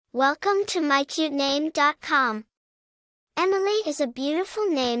Welcome to mycutename.com. Emilie is a beautiful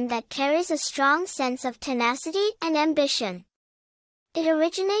name that carries a strong sense of tenacity and ambition. It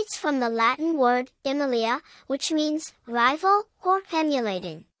originates from the Latin word Emilia, which means rival or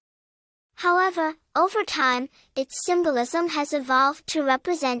emulating. However, over time, its symbolism has evolved to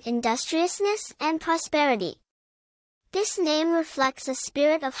represent industriousness and prosperity. This name reflects a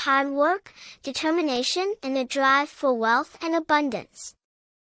spirit of hard work, determination, and a drive for wealth and abundance.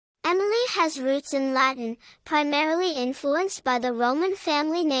 Emilie has roots in Latin, primarily influenced by the Roman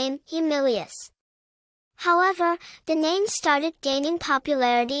family name Emilius. However, the name started gaining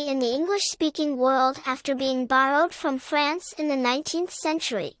popularity in the English-speaking world after being borrowed from France in the 19th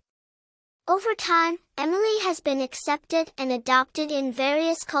century. Over time, Emilie has been accepted and adopted in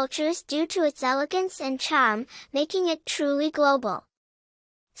various cultures due to its elegance and charm, making it truly global.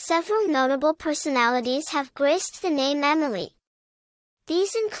 Several notable personalities have graced the name Emilie.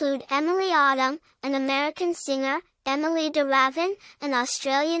 These include Emilie Autumn, an American singer, Emilie de Ravin, an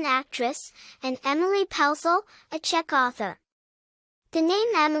Australian actress, and Emilie Pelzel, a Czech author. The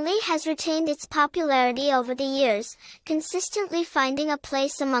name Emilie has retained its popularity over the years, consistently finding a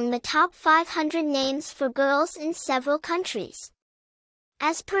place among the top 500 names for girls in several countries.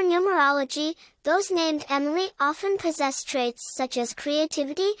 As per numerology, those named Emilie often possess traits such as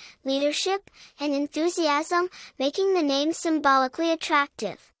creativity, leadership, and enthusiasm, making the name symbolically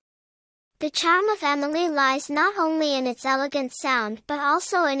attractive. The charm of Emilie lies not only in its elegant sound but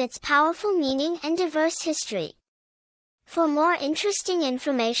also in its powerful meaning and diverse history. For more interesting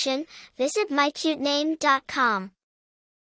information, visit mycutename.com.